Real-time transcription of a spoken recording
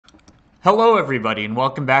Hello everybody and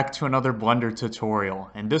welcome back to another Blender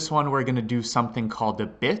tutorial. In this one we're going to do something called a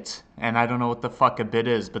bit, and I don't know what the fuck a bit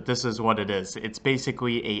is, but this is what it is. It's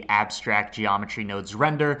basically a abstract geometry nodes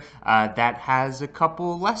render that has a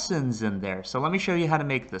couple lessons in there. So let me show you how to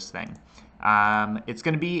make this thing. It's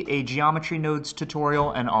going to be a geometry nodes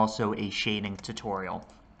tutorial and also a shading tutorial.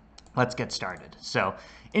 Let's get started. So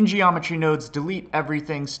in geometry nodes, delete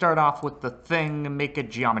everything, start off with the thing, make a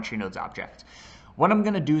geometry nodes object. What I'm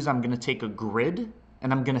going to do is I'm going to take a grid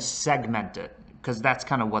and I'm going to segment it because that's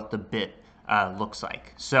kind of what the bit looks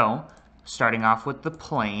like. So starting off with the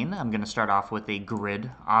plane, I'm going to start off with a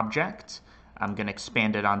grid object. I'm going to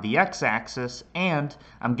expand it on the x-axis and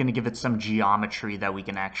I'm going to give it some geometry that we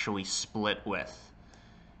can actually split with,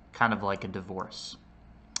 kind of like a divorce.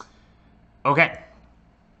 Okay.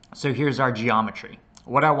 So here's our geometry.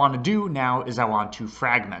 What I want to do now is I want to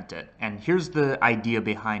fragment it. And here's the idea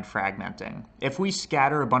behind fragmenting. If we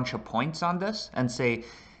scatter a bunch of points on this and say,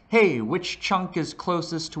 hey, which chunk is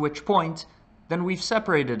closest to which point, then we've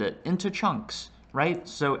separated it into chunks, right?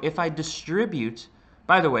 So if I distribute,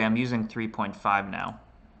 by the way, I'm using 3.5 now.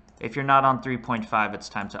 If you're not on 3.5, it's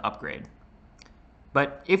time to upgrade.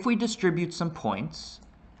 But if we distribute some points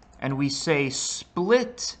and we say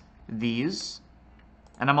split these,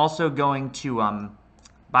 and I'm also going to,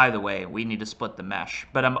 by the way, we need to split the mesh,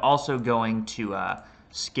 but I'm also going to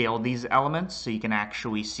scale these elements so you can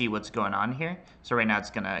actually see what's going on here. So right now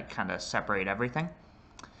it's going to kind of separate everything.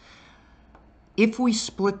 If we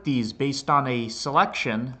split these based on a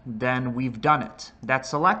selection, then we've done it. That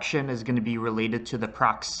selection is going to be related to the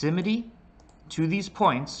proximity to these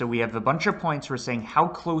points. So we have a bunch of points. We're saying how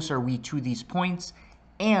close are we to these points,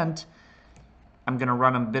 and I'm going to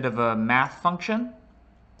run a bit of a math function.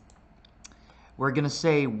 We're going to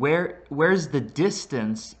say where's the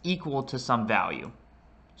distance equal to some value.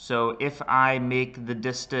 So if I make the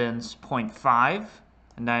distance 0.5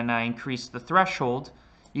 and then I increase the threshold,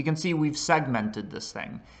 you can see we've segmented this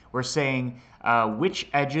thing. We're saying which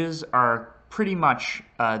edges are pretty much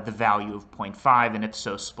the value of 0.5, and if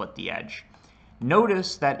so, split the edge.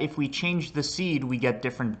 Notice that if we change the seed, we get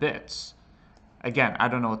different bits. Again, I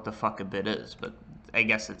don't know what the fuck a bit is, but I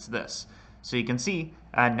guess it's this. So you can see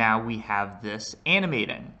now we have this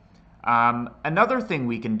animating. Another thing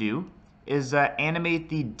we can do is animate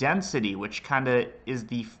the density, which kind of is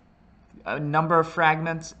the number of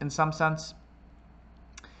fragments in some sense.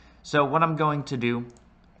 So what I'm going to do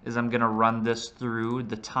is I'm going to run this through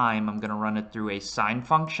the time. I'm going to run it through a sine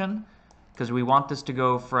function because we want this to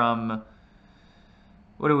go from,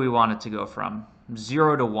 what do we want it to go from?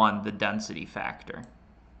 0 to 1, the density factor.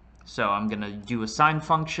 So I'm going to do a sine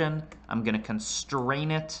function. I'm going to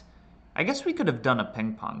constrain it. I guess we could have done a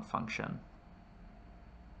ping pong function.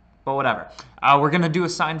 But whatever. We're going to do a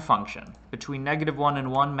sine function. Between -1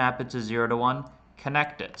 and 1, map it to 0 to 1,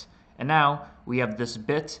 connect it. And now we have this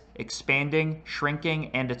bit expanding,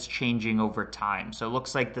 shrinking, and it's changing over time. So it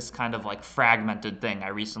looks like this kind of like fragmented thing. I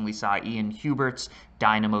recently saw Ian Hubert's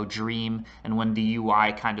Dynamo Dream, and when the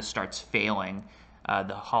UI kind of starts failing,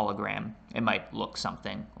 the hologram, it might look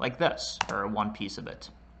something like this, or one piece of it.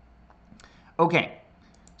 Okay,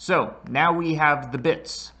 so now we have the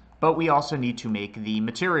bits, but we also need to make the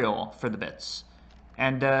material for the bits.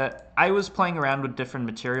 And I was playing around with different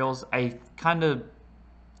materials. I kind of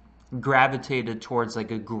gravitated towards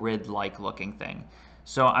like a grid-like looking thing.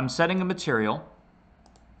 So I'm setting a material,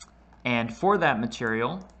 and for that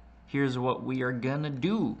material, here's what we are gonna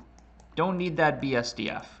do. Don't need that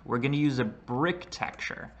BSDF. We're going to use a brick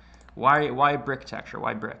texture. Why brick texture?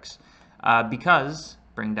 Why bricks? Because,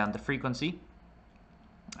 bring down the frequency,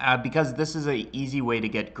 because this is an easy way to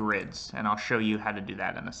get grids, and I'll show you how to do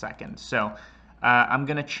that in a second. So I'm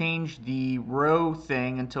going to change the row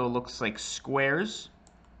thing until it looks like squares,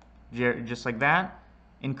 just like that.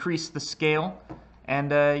 Increase the scale,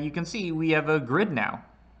 and you can see we have a grid now,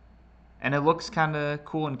 and it looks kind of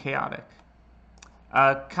cool and chaotic.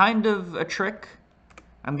 Kind of a trick.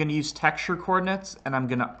 I'm going to use texture coordinates and I'm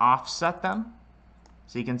going to offset them.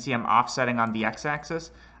 So you can see I'm offsetting on the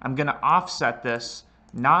x-axis. I'm going to offset this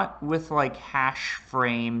not with like hash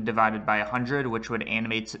frame divided by 100, which would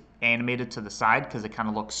animate it to the side because it kind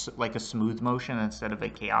of looks like a smooth motion instead of a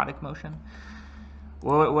chaotic motion.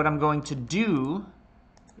 Well, what I'm going to do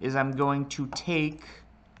is I'm going to take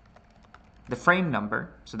the frame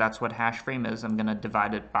number, so that's what hash frame is. I'm going to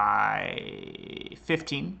divide it by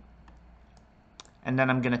 15. And then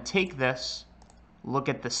I'm going to take this, look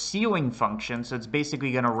at the ceiling function, so it's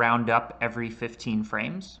basically going to round up every 15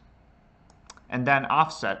 frames, and then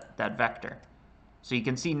offset that vector. So you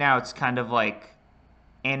can see now it's kind of like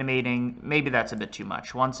animating, maybe that's a bit too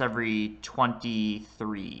much, once every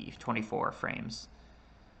 23, 24 frames.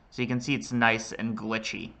 So you can see it's nice and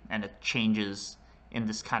glitchy, and it changes in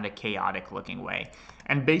this kind of chaotic looking way.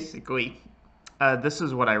 And basically, this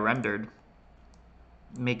is what I rendered.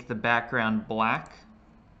 Make the background black.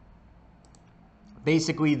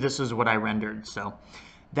 Basically, this is what I rendered. So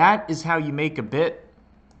that is how you make a bit.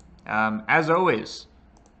 As always,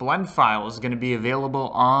 blend file is going to be available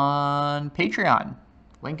on Patreon.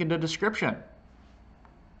 Link in the description.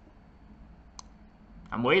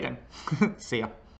 I'm waiting. See ya.